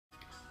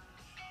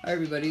Hi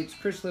everybody, it's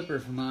Chris Lipper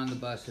from On the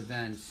Bus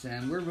Events,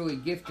 and we're really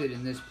gifted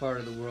in this part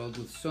of the world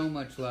with so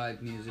much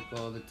live music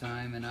all the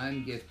time, and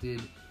I'm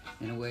gifted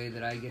in a way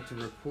that I get to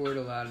record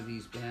a lot of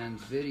these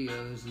bands'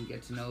 videos and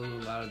get to know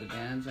a lot of the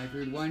bands. I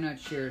figured why not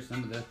share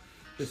some of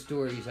the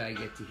stories I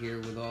get to hear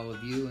with all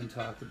of you and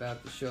talk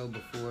about the show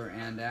before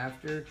and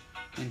after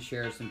and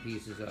share some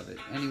pieces of it.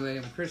 Anyway,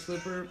 I'm Chris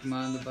Lipper from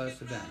On the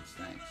Bus Events.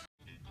 Thanks.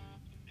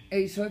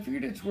 Hey, so I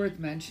figured it's worth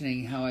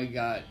mentioning how I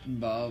got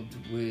involved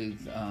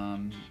with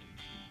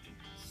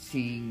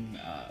seeing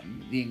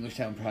the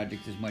Englishtown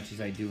Project as much as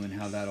I do and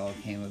how that all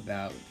came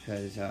about,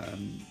 because I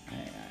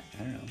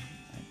don't know,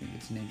 I think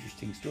it's an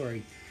interesting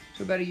story.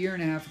 So about a year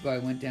and a half ago I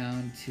went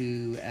down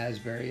to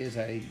Asbury, as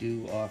I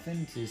do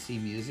often, to see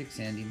music.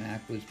 Sandy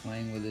Mack was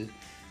playing with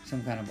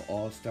some kind of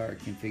all-star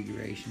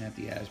configuration at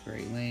the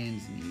Asbury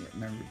Lanes, and you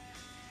remember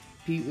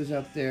Pete was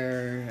up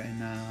there,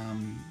 and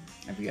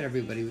I forget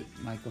everybody.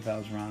 Michael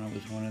Valzerano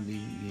was one of the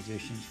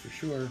musicians for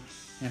sure.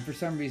 And for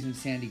some reason,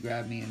 Sandy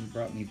grabbed me and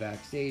brought me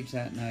backstage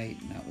that night,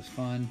 and that was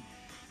fun.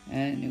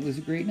 And it was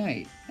a great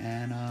night.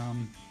 And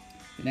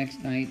the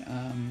next night,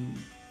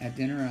 at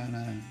dinner on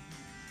a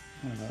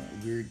kind of a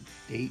weird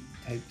date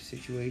type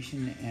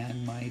situation,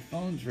 and my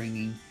phone's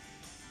ringing,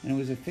 and it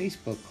was a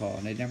Facebook call,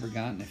 and I'd never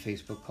gotten a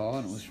Facebook call,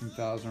 and it was from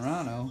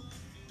Valzerano.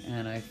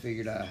 And I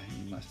figured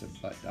he must have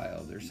butt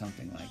dialed or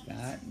something like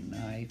that. And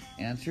I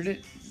answered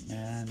it,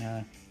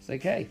 and it's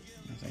like, hey.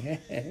 I was like,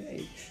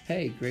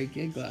 hey, great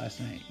gig last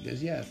night. He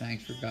goes, yeah,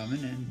 thanks for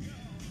coming.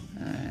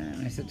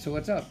 And I said, so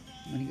what's up?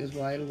 And he goes,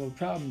 well, I had a little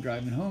problem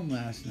driving home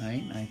last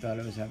night, and I thought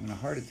I was having a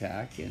heart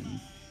attack, and it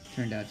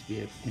turned out to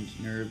be a pinched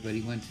nerve. But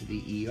he went to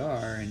the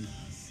ER, and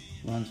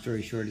long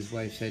story short, his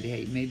wife said,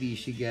 hey, maybe you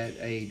should get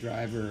a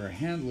driver or a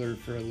handler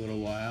for a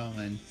little while,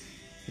 and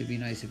it'd be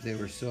nice if they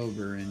were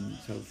sober. And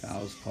so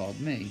Fowles called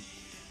me,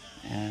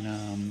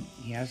 and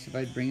he asked if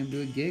I'd bring him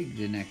to a gig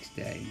the next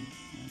day.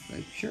 I was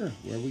like, sure,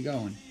 where are we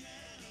going?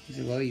 He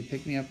said, well, you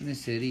pick me up in the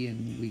city,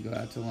 and we go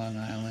out to Long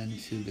Island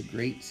to the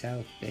Great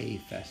South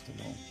Bay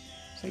Festival.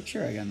 I was like,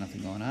 sure, I got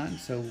nothing going on,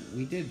 so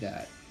we did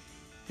that.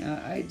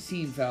 Now, I'd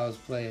seen Fowles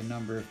play a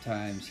number of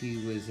times. He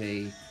was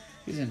in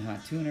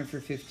Hot Tuner for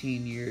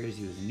 15 years,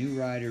 he was a New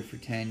Rider for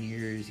 10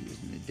 years, he was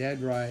in the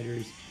Dead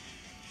Riders.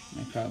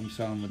 I probably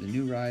saw him with the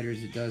New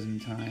Riders a dozen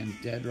times,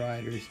 Dead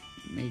Riders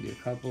maybe a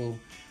couple,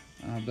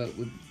 but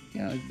with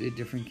the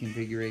different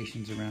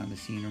configurations around the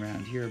scene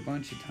around here a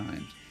bunch of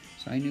times.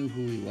 So I knew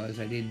who he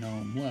was. I didn't know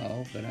him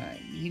well, but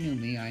he knew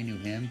me, I knew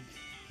him.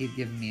 He'd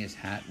given me his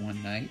hat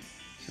one night,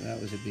 so that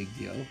was a big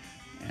deal.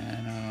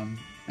 And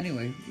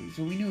anyway,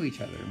 so we knew each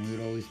other, and we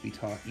would always be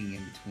talking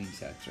in between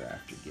sets or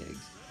after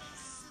gigs.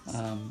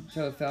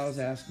 So if Fowles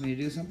asked me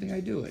to do something,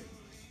 I'd do it.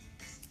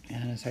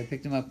 And so I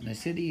picked him up in the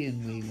city,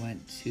 and we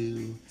went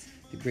to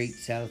the Great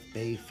South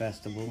Bay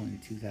Festival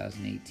in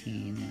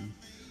 2018, and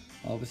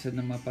all of a sudden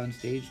I'm up on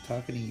stage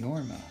talking to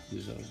Jorma,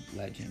 who's a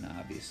legend,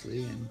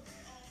 obviously,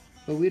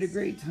 but we had a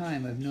great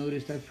time. I've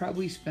noticed I've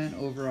probably spent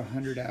over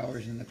 100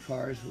 hours in the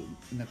car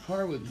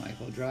with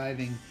Michael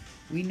driving.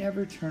 We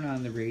never turn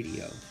on the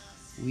radio.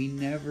 We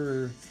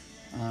never,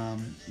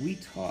 we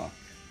talk.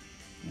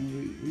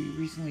 And we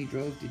recently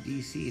drove to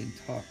DC and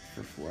talked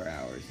for 4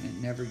 hours, and it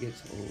never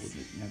gets old,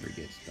 it never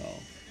gets dull.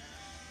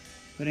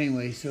 But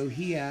anyway, so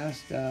he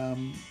asked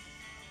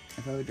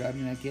if I would drive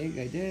him that gig.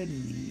 I did,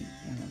 and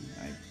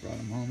I brought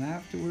him home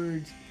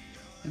afterwards.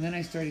 And then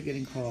I started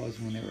getting calls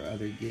when there were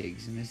other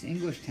gigs, and this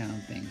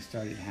Englishtown thing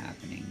started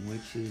happening,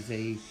 which is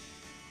I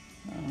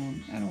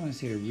don't want to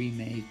say a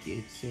remake,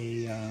 it's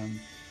a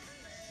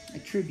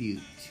tribute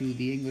to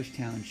the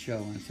Englishtown show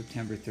on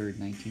September 3rd,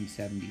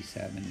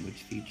 1977,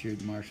 which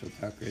featured Marshall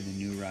Tucker, the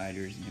New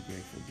Riders, and the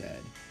Grateful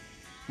Dead.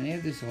 And they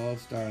have this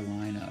all-star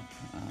lineup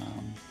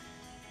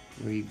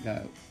where you've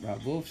got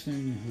Rob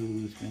Wolfson,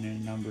 who's been in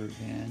a number of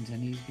bands,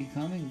 and he's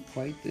becoming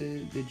quite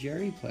the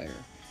Jerry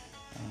player.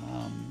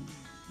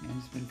 And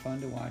it's been fun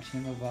to watch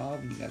him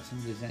evolve, and you got some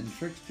of the Zen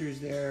Tricksters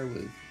there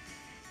with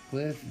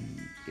Cliff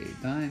and Dave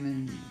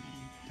Diamond, and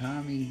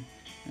Tommy,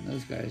 and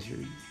those guys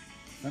are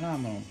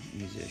phenomenal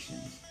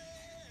musicians.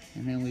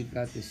 And then we've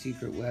got the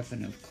secret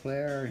weapon of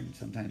Claire, and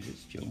sometimes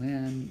it's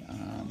Joanne,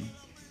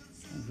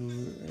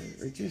 who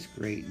are just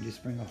great and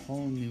just bring a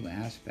whole new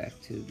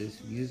aspect to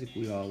this music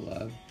we all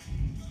love.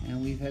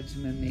 And we've had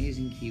some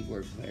amazing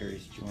keyboard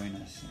players join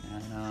us,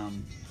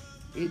 and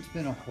it's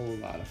been a whole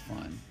lot of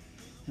fun.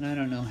 And I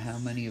don't know how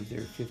many of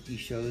their 50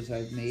 shows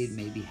I've made,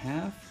 maybe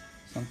half,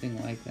 something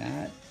like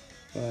that.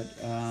 But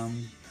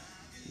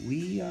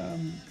we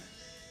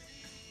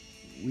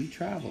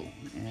travel,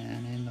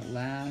 and in the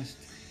last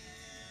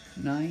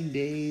 9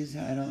 days,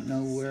 I don't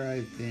know where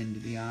I've been, to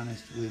be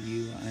honest with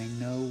you. I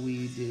know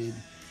we did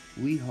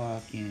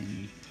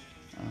Weehawken,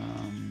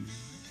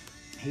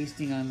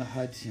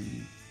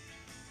 Hastings-on-the-Hudson,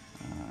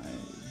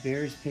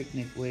 Bears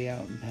Picnic way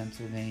out in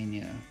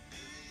Pennsylvania.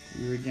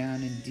 We were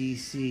down in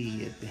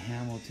D.C. at the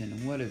Hamilton,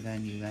 and what a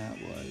venue that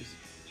was.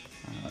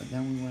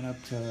 Then we went up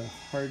to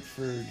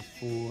Hartford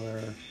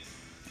for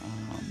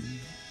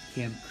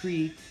Camp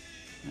Creek,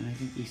 And I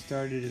think we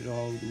started it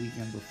all the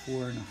weekend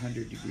before in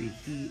 100-degree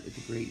heat at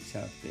the Great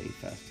South Day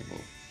Festival.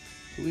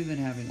 So we've been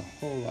having a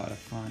whole lot of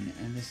fun,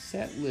 and the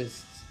set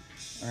lists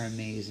are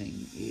amazing.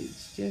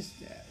 It's just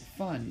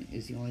fun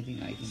is the only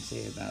thing I can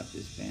say about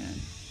this band.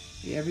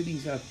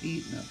 Everything's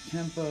upbeat and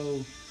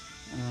up-tempo.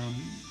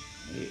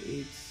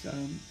 It's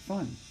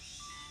fun.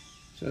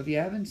 So if you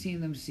haven't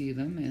seen them, see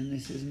them. And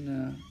this isn't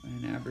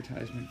an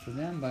advertisement for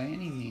them by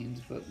any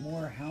means, but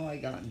more how I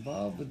got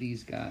involved with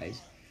these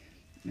guys.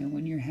 And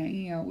when you're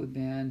hanging out with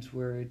bands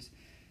where it's,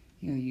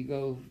 you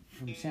go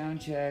from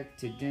sound check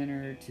to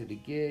dinner to the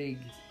gig,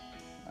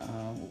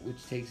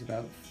 which takes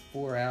about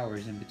 4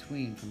 hours in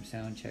between from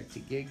sound check to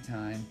gig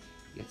time,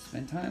 you get to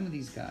spend time with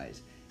these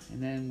guys. And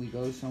then we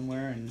go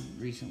somewhere, and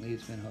recently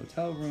it's been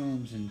hotel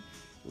rooms and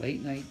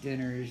late night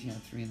dinners,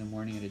 3 in the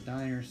morning at a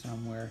diner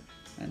somewhere.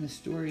 And the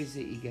stories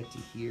that you get to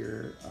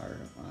hear are,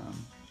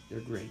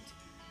 they're great.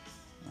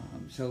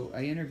 So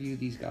I interview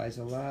these guys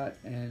a lot,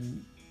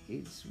 and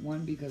it's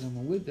one, because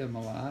I'm with them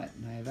a lot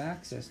and I have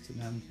access to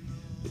them,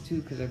 but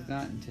two, because I've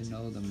gotten to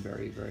know them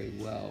very, very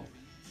well.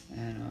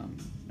 And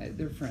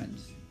they're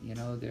friends,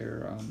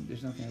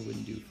 there's nothing I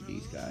wouldn't do for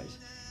these guys.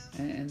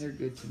 And they're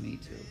good to me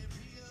too.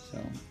 So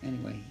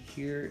anyway,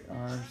 here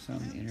are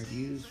some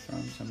interviews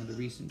from some of the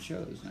recent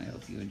shows, and I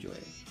hope you enjoy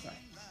it.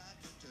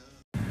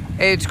 Bye.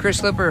 Hey, it's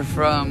Chris Lipper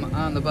from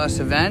On the Bus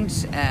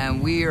Events,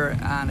 and we are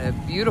on a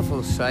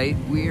beautiful site.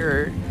 We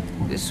are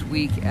this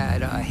week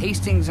at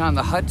Hastings on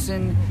the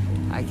Hudson.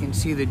 I can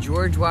see the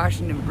George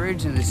Washington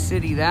Bridge and the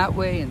city that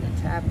way, and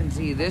the Tappan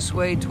Zee this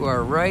way to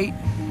our right.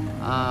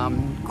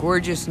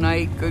 Gorgeous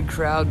night, good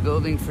crowd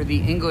building for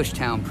the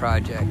Englishtown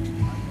project.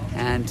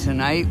 And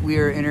tonight we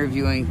are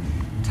interviewing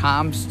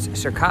Tom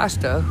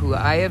Sircosta, who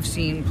I have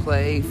seen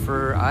play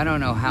for I don't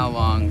know how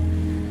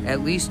long,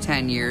 at least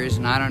 10 years,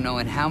 and I don't know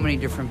in how many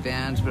different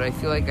bands, but I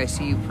feel like I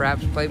see you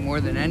perhaps play more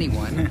than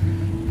anyone.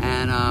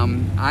 And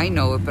I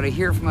know it, but I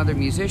hear from other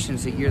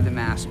musicians that you're the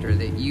master,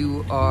 that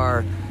you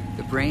are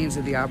the brains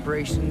of the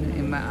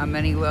operation on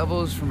many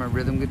levels from a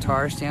rhythm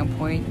guitar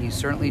standpoint. You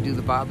certainly do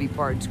the Bobby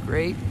parts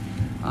great.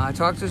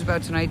 Talk to us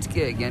about tonight's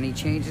gig. Any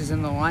changes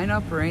in the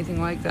lineup or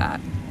anything like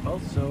that? Well,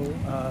 so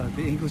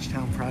the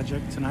Englishtown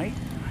project tonight,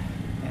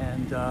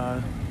 and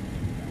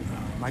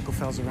Michael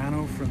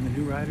Falzerano from the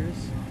New Riders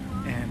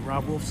and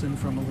Rob Wolfson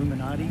from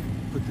Illuminati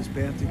put this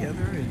band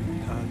together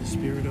in the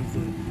spirit of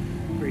the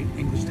great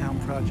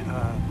Englishtown project,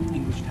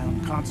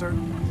 Englishtown concert,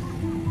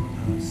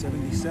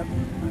 77,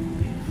 I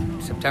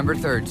believe. September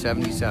 3rd,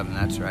 77,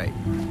 that's right.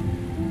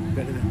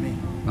 Better than me.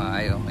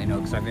 I only know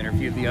because I've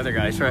interviewed the other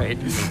guys, right?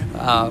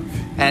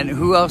 And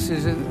who else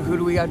is it? Who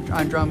do we got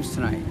on drums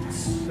tonight?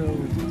 So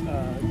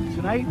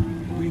tonight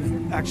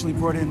we've actually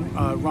brought in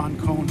Ron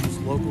Cohn, who's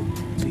local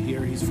to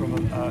here. He's from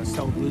a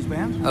Stella Blues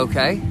band.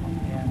 Okay.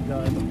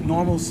 And the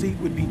normal seat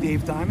would be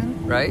Dave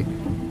Diamond. Right.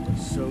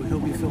 So he'll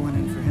be filling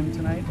in for him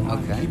tonight.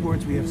 On Okay.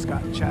 keyboards we have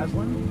Scott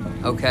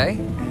Chaslin. Okay.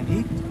 And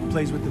he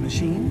plays with The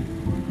Machine.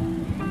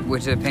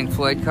 Which is a Pink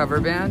Floyd cover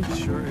band?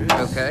 Sure is.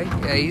 Okay.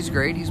 Yeah, he's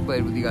great. He's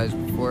played with you guys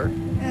before.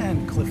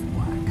 And Cliff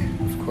Black.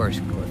 Of course,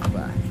 Cliff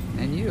Black.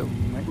 And you.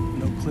 You might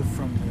know Cliff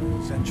from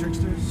the Zen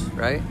Tricksters.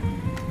 Right.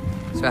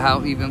 So how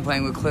you've been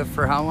playing with Cliff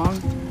for how long?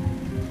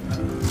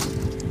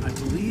 I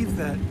believe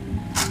that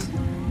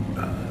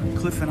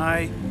Cliff and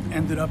I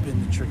ended up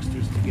in the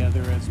Tricksters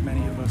together, as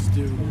many of us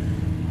do,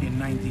 in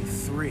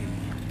 '93.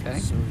 Okay.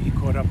 So he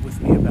caught up with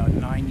me about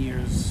 9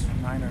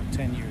 or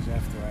 10 years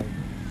after I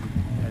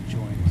had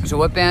joined. So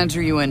what bands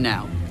are you in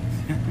now?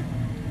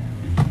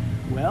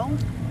 Well,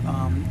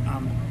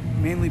 I'm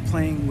mainly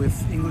playing with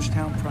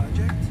Englishtown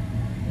Project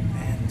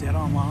and Dead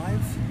on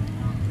Live.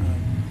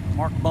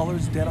 Mark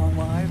Muller's Dead on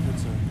Live.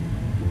 It's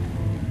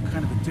a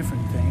kind of a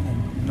different thing,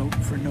 a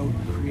note-for-note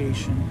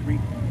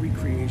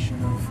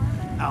recreation of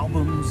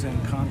albums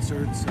and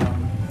concerts.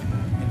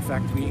 In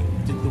fact, we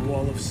did the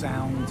Wall of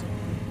Sound,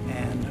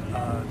 and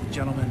the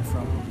gentleman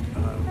from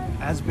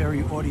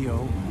Asbury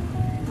Audio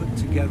put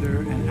together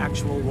an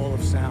actual Wall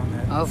of Sound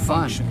that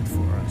functioned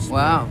for us.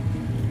 Wow.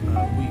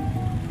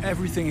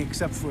 Everything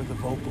except for the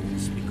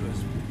vocals,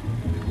 because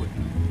we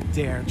wouldn't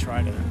dare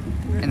try to.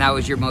 And that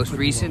was your most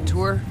recent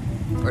tour?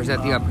 Or is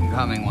that the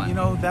up-and-coming one? You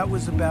know, that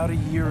was about a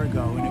year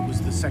ago, and it was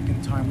the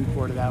second time we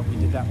brought it out. We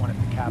did that one at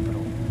the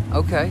Capitol.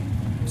 Okay.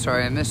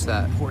 Sorry, I missed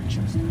that.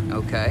 Portchester.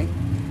 Okay.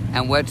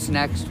 And what's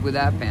next with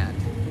that band?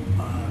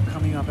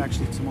 Coming up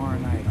actually tomorrow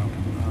night,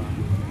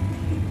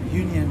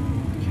 Union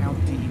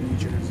County, New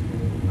Jersey.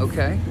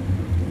 Okay.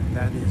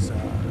 That is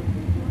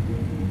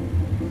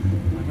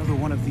another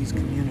one of these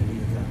community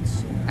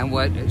events. And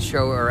what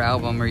show or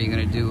album are you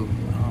going to do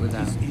with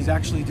that? He's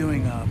actually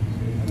doing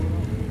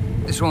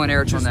this won't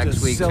air till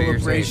next week, so you're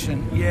safe.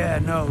 Yeah,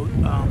 no,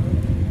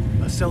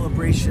 a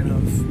celebration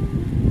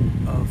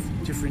of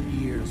different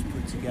years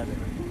put together.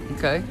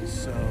 Okay.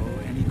 So,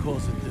 and he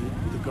calls it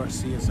the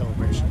Garcia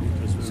celebration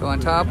because. So on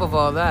top of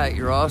all that,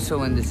 you're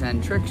also in the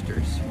Zen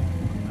Tricksters.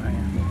 I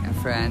am. A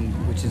friend,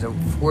 which is a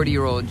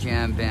 40-year-old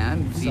jam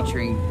band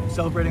featuring.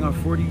 Celebrating our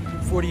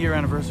 40-year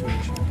anniversary.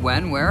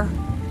 When? Where?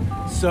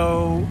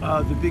 So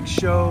the big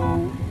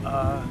show,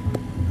 I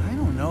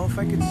don't know if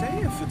I could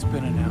say if it's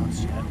been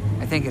announced yet.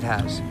 I think it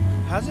has.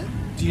 Has it?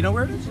 Do you know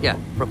where it is? Yeah,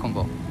 Brooklyn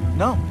Bowl.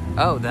 No.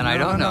 Oh, then I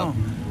don't know.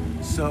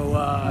 So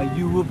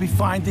you will be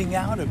finding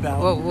out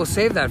about. Well, we'll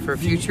save that for a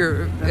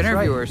future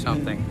interview or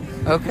something.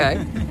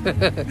 Okay.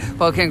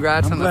 Well,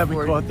 congrats on the. I'm glad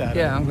we caught that.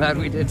 Yeah, I'm glad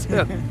we did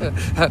too.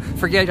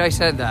 Forget I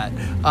said that.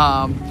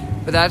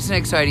 But that's an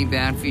exciting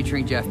band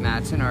featuring Jeff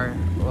Mattson,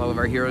 all of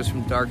our heroes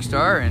from Dark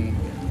Star, and.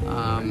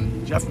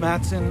 Jeff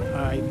Mattson,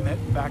 I met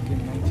back in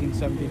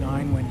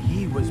 1979 when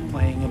he was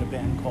playing in a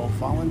band called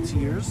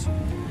Volunteers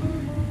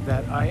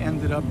that I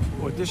ended up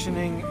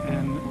auditioning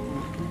and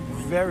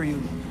very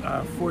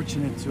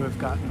fortunate to have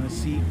gotten a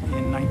seat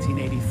in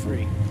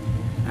 1983.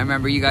 I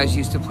remember you guys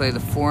used to play the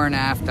Fore and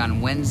Aft on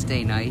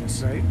Wednesday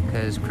nights. Right.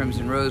 Because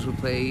Crimson Rose would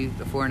play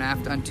the Fore and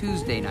Aft on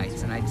Tuesday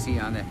nights, and I'd see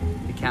you on the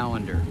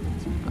calendar.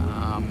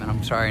 And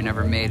I'm sorry I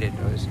never made it.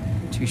 It was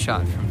 2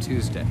 shots from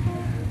Tuesday.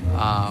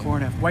 Fore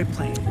and Aft, White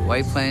Plains.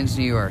 White Plains,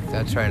 New York.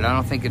 That's right. I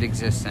don't think it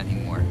exists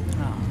anymore.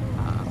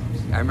 Oh.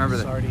 I remember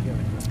that. Sorry to hear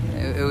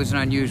it. It was an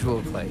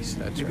unusual place.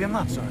 That's Maybe right. I'm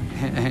not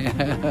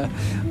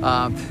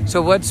sorry.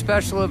 So what's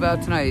special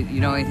about tonight?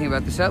 You know anything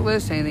about the set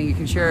list? Anything you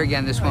can share?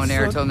 Again, this won't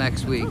air till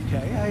next week.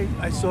 Okay,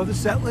 I saw the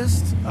set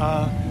list.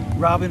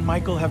 Rob and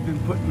Michael have been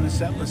putting the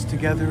set list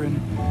together and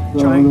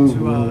trying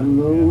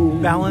to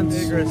balance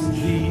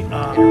the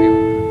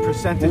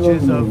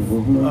percentages of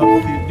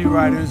the New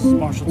Riders,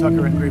 Marshall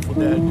Tucker, and Grateful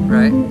Dead.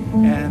 Right.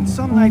 And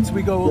some nights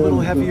we go a little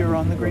heavier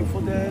on the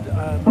Grateful Dead.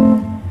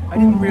 I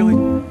didn't really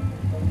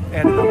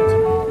add it up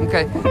tonight.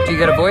 Okay. Do you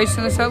get a voice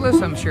in the set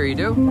list? I'm sure you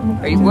do.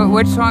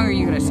 What song are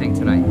you going to sing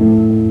tonight?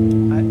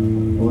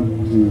 I'm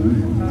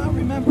not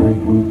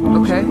remembering.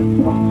 Okay.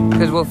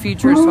 Because we'll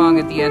feature a song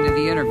at the end of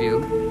the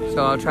interview,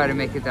 so I'll try to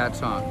make it that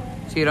song.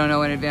 So you don't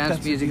know in advance,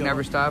 That's Music the deal.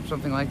 Never Stops,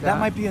 something like that? That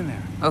might be in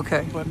there.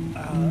 Okay. But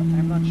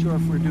I'm not sure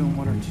if we're doing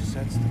 1 or 2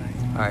 sets tonight.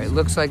 All right.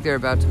 Looks like they're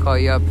about to call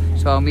you up,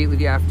 so I'll meet with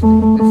you after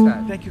the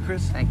set. Thank you,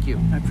 Chris. Thank you.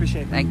 I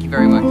appreciate it. Thank you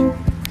very much.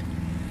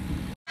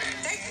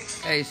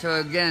 Hey, so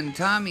again,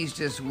 Tommy's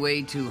just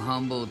way too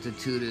humble to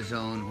toot his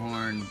own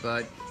horn,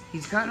 but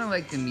he's kind of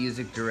like the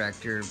music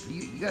director.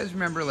 You guys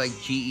remember like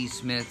G.E.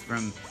 Smith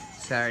from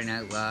Saturday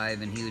Night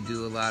Live, and he would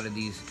do a lot of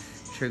these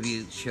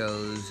tribute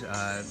shows,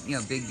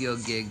 big deal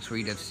gigs where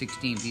he'd have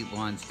 16 people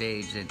on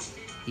stage that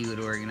he would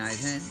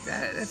organize, and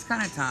that's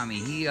kind of Tommy.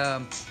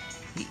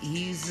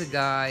 He's the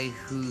guy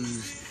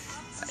who's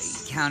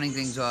counting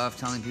things off,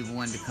 telling people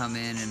when to come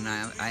in, and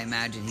I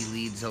imagine he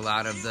leads a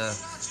lot of the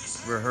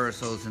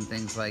rehearsals and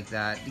things like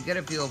that. You get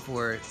a feel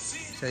for it.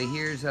 So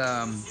here's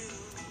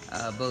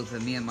both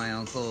me and my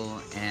uncle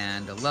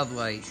and a Love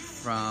Light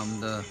from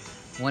the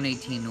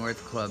 118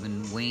 North Club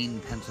in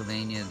Wayne,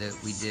 Pennsylvania that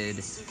we did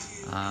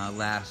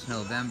last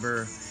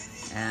November.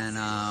 And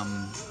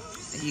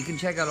you can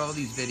check out all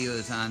these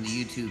videos on the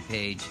YouTube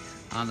page,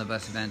 on the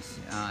Bus Events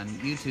on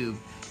YouTube.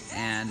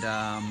 And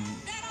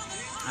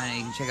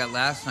you can check out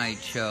last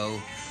night's show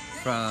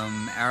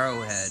from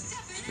Arrowhead,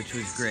 which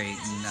was great,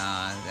 and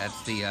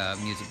that's the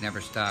Music Never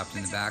Stops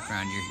in the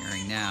background you're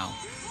hearing now.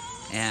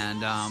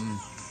 And I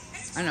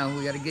don't know,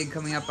 we got a gig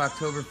coming up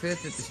October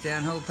 5th at the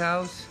Stanhope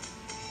House,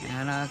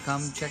 and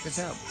come check us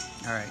out.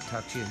 All right,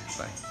 talk to you.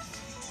 Bye.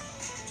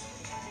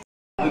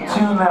 The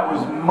tune that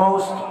was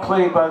most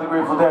played by the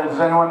Grateful Dead, does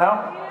anyone know?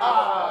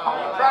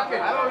 Truck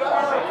it. I don't know.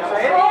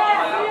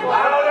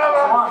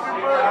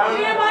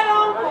 Me and my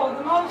uncle,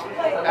 the most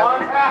played.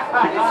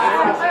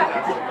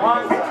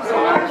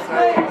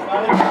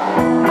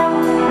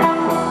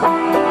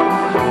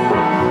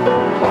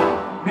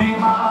 Me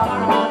and my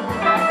uncle,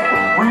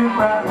 we're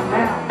riding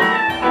down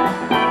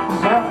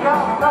South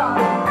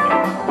Carolina,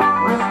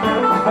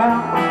 Bristol's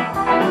bound.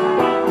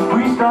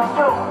 We stopped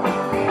over,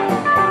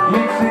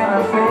 it's in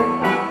our state,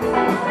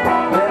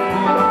 left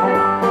in the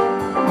port,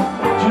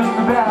 just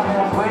about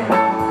halfway.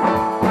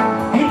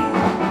 It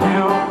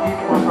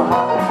was the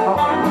hardest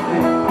part of the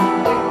day.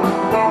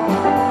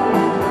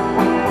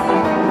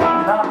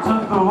 And I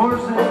took the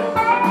horses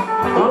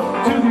up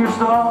to their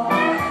stalls,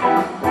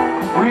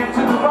 went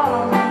to the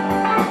bottom,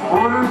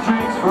 ordered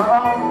drinks for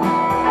all.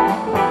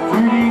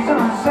 3 days on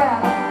the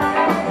saddle,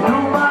 you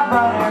know my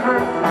body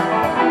hurt.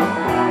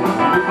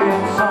 And it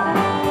been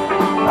something,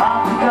 I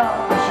took off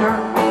the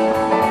shirt.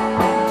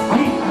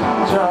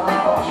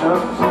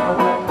 Shove some of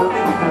that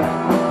country down.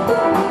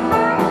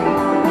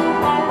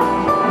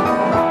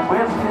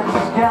 West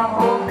Texas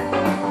cowboy,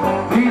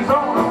 he's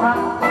on the run.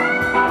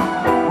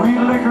 We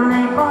liquor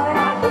and money,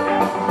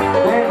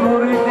 they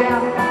put it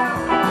down.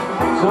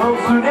 So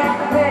soon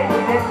after they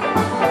did it,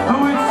 who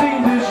it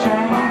seems a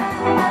shame.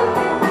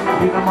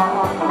 Get them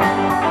all,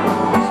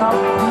 he's not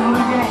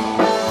the game.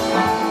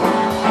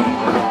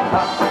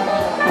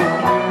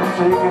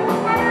 Take it.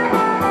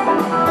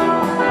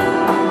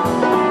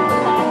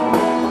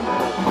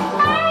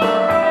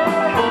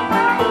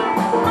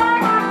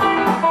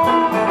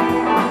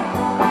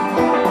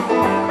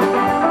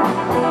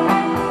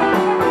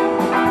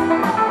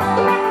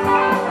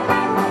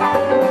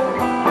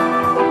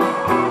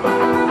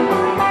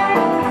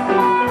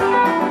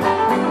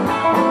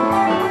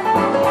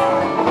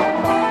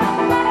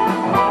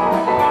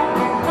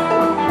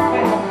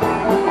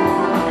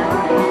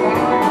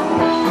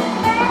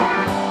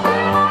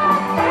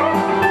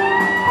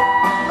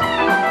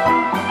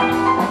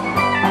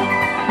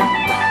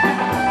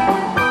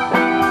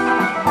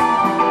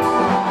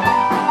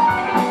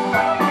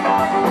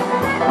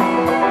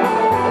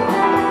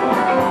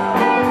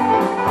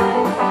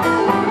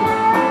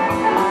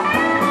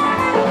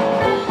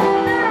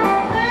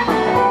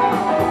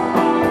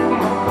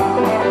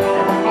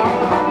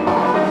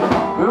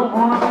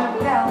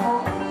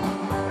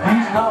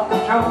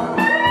 trouble,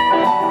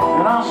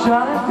 and I'll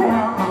shut it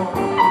down.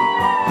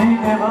 He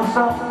never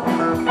saw,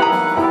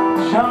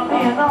 shot me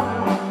enough.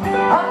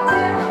 I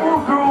never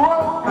grew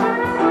up.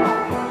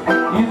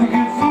 He's a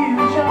good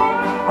future,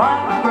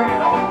 like a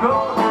great old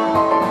gold.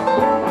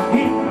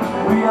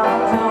 We are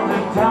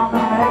tilted down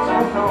to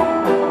Mexico.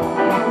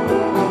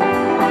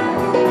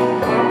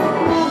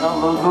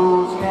 All of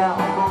those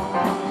cowboys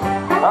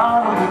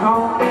out of the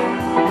gold.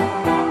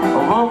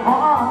 Oh,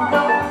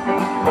 Mondo,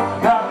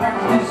 God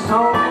rest his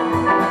soul.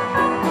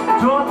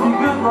 Taught me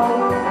good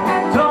love,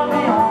 taught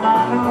me all I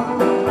knew.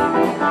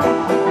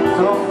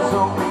 Taught me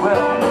so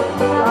well,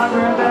 I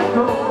read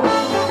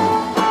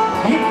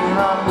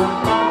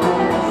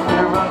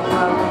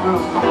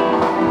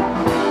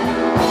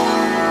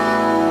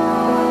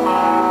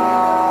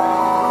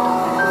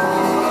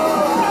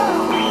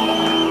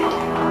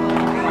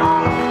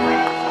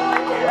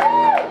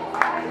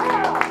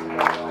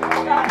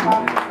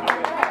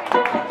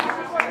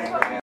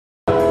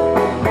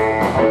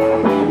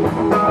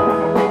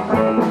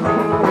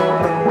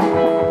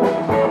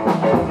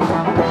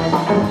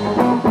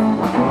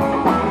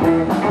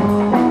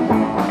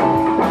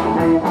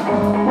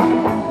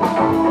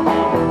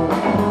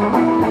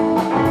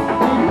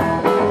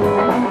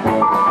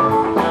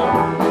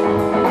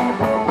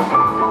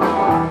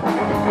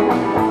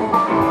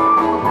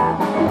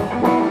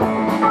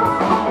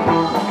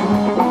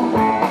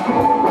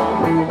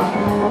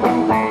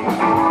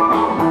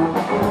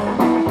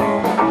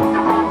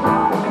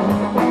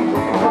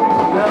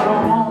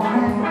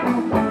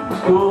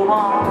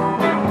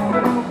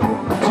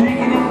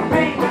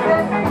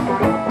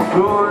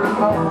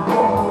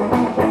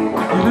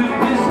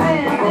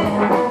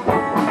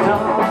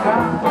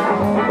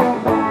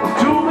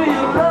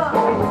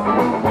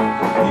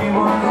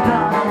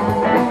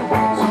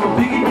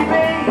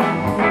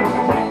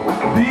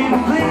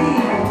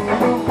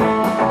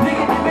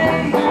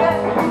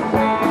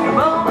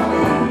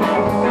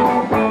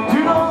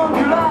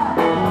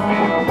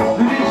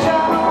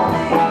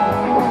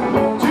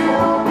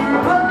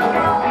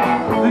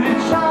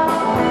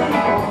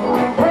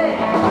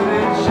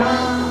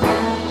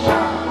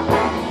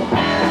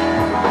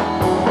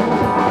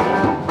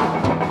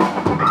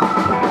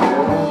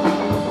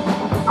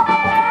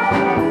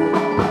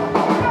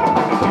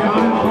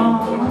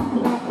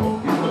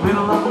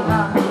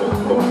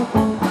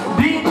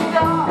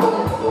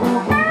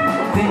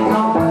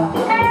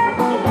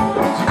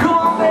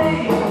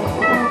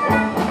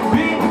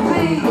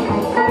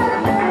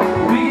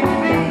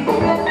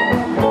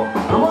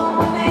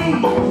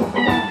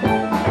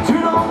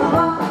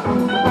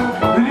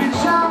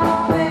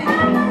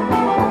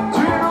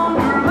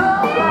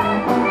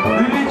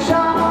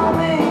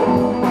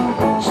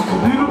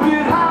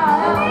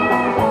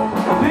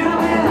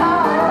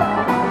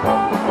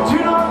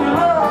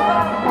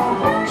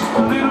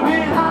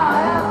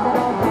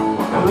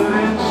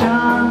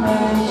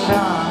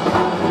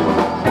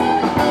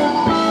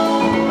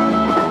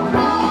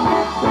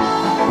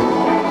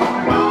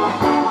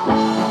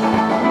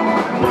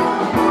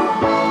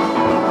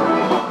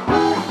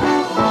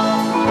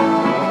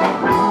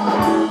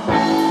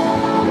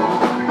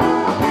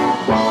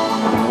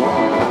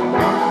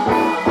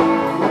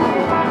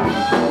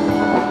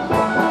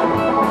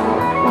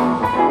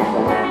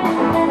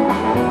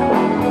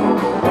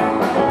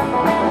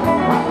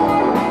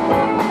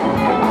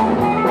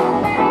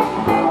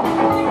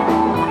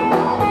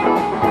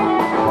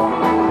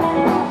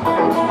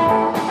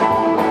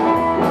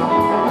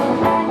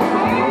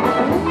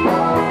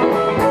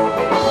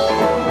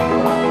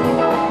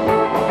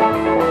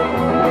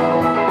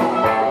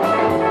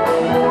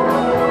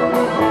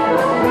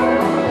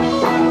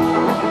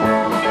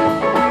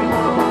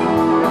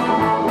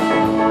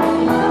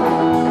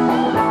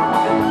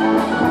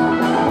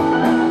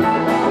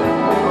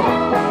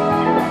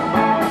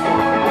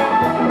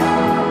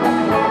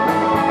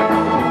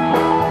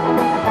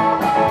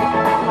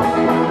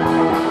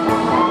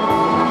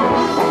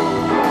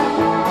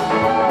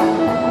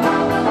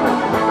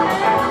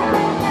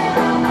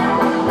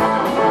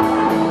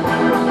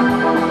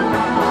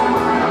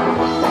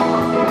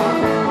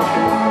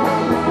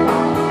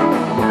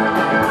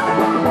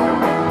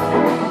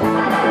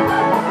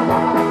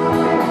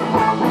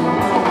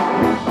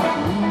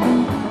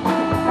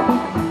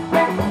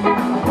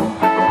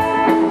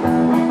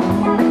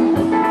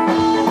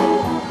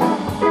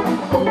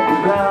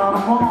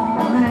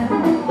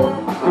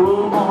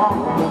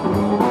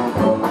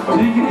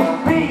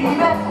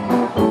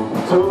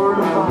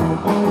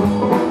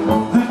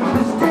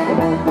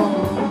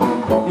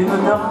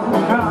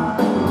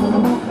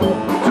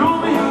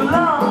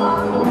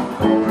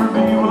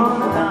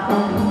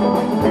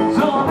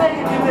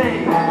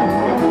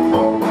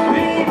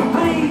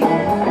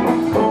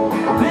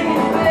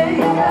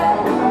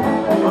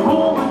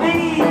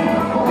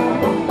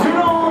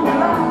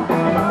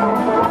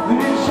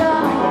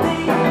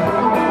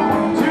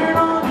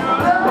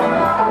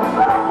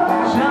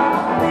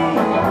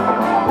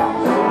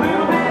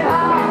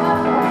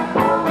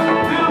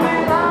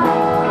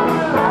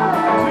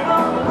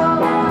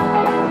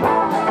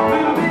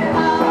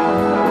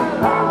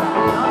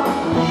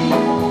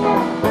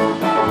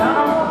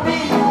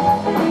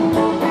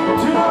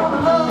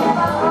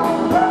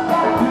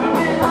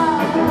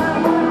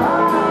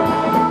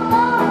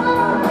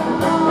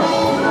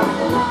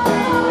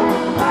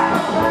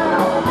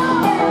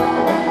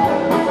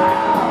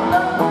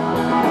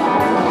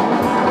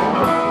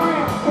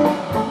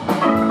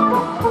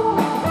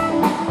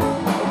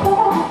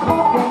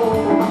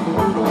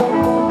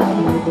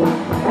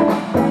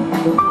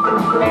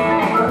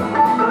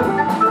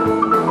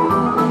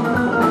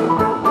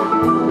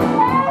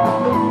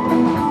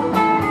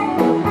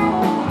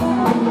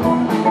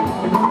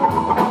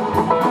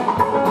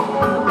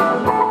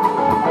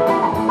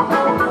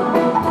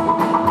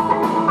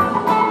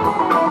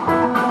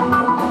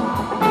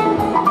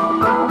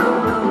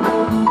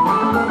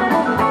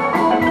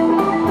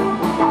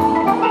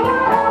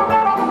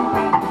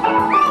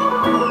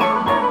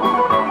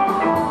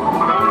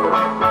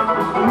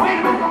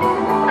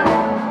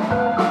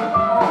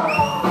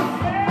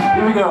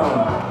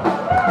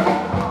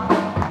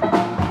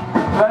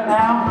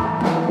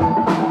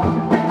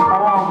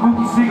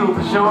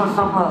show us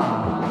some love.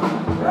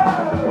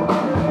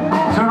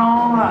 Turn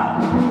on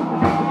light.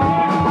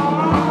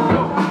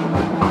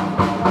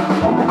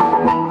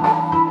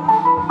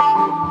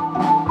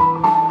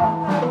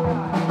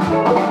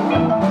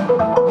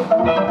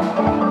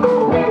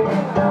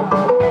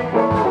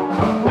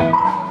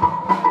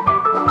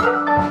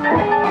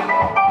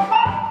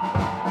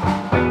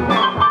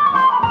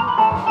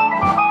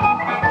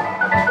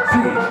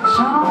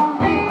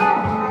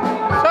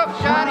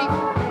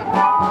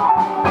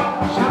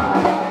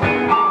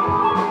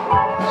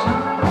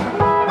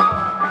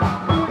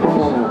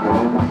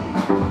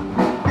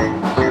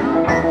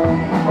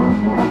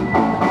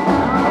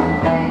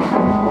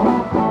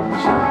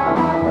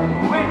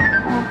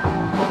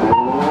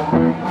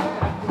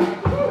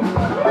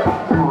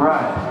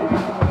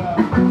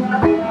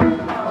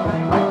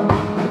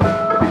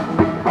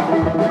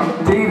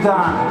 Dave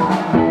Don.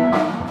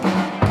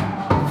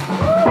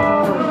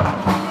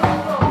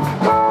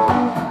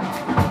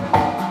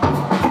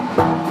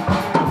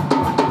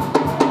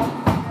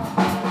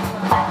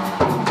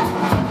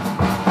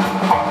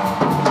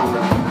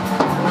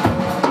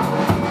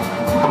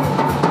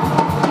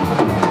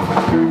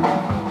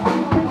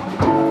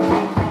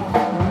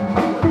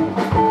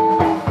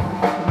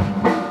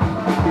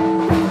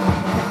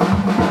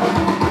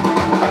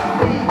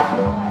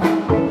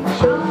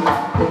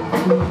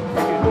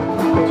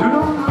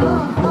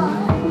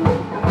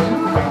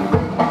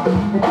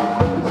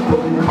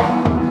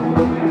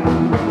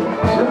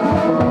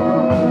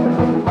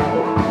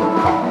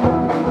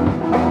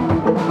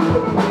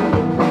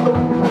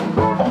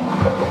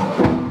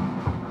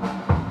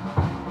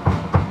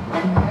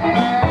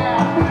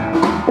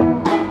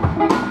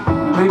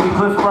 Maybe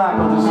Cliff Black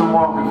will do some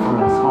walking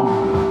for us. Come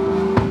on.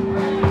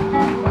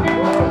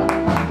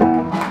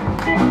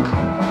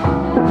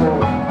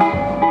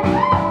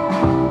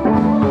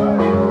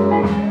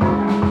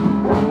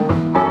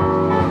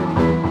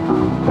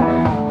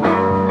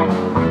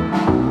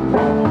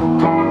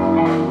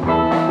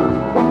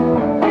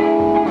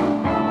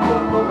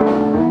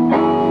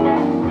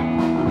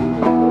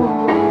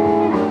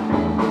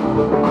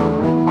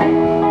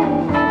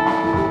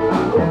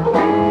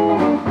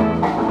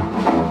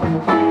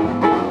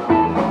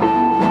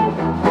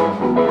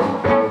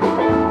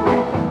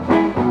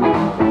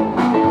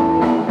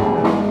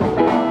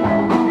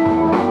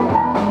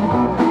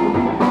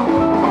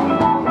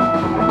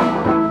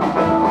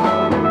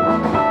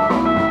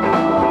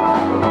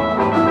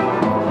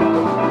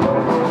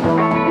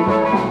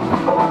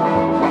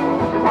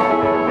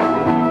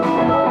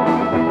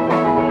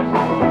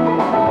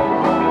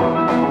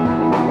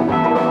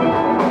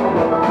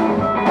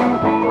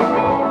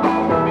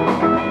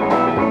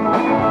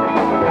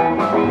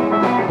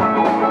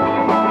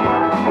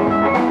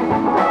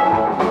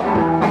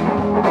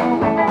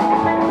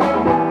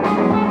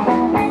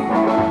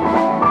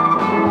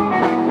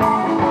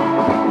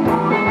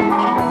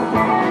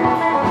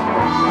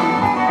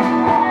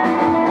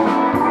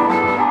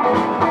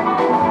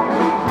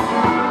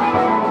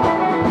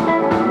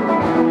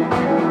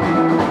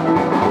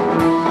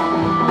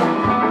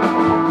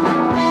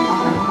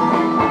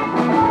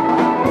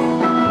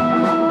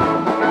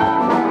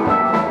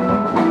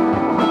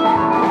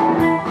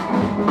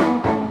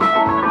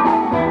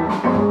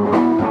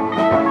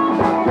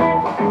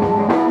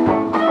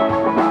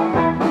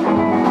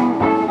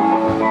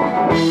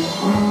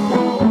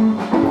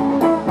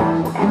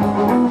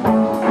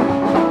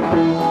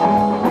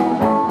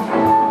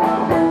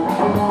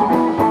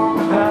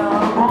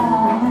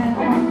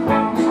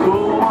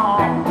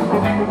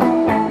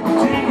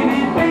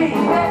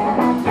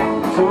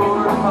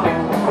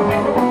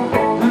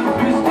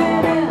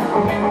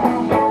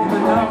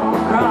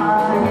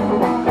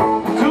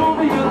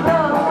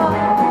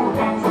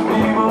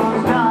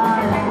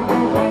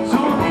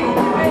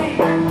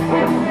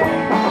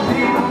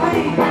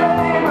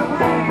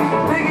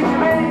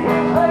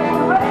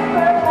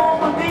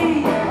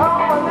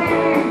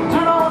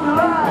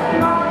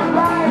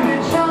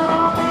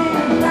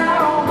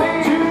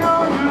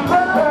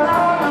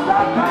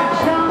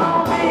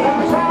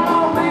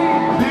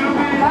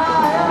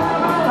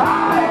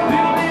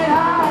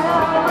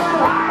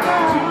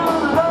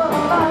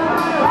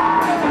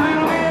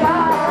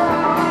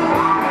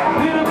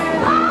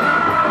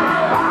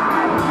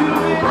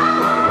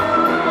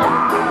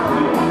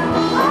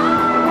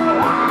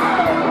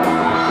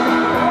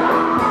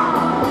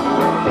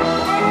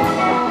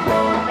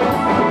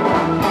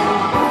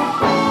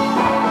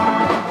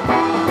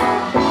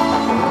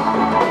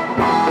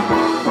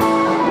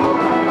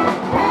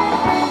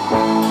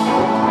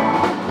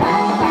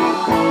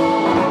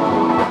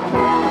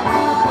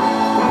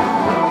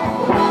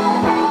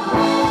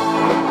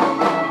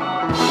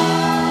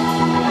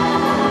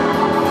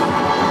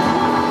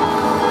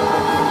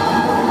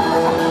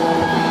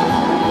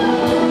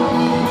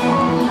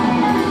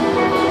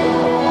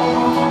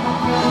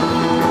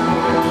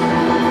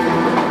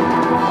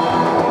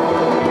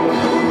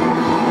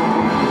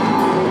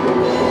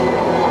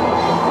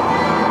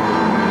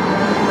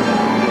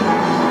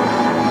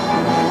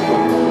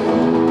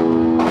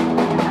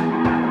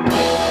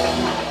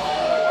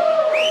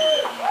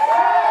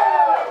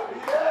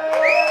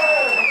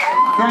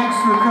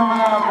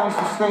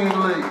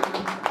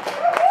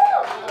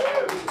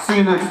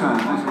 you next time.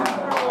 Thanks a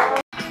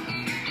lot.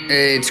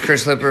 Hey, it's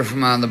Chris Lipper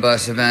from On the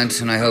Bus Events,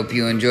 and I hope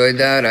you enjoyed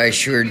that. I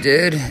sure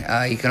did.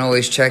 You can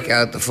always check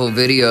out the full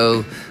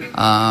video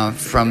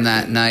from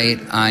that night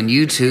on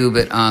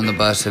YouTube at On the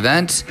Bus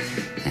Events.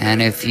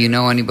 And if you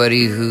know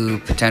anybody who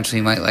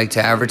potentially might like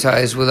to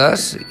advertise with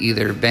us,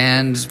 either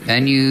bands,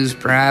 venues,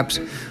 perhaps,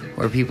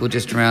 or people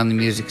just around the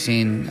music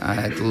scene,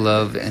 I'd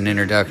love an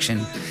introduction.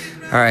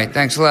 All right,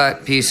 thanks a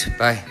lot. Peace.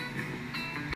 Bye.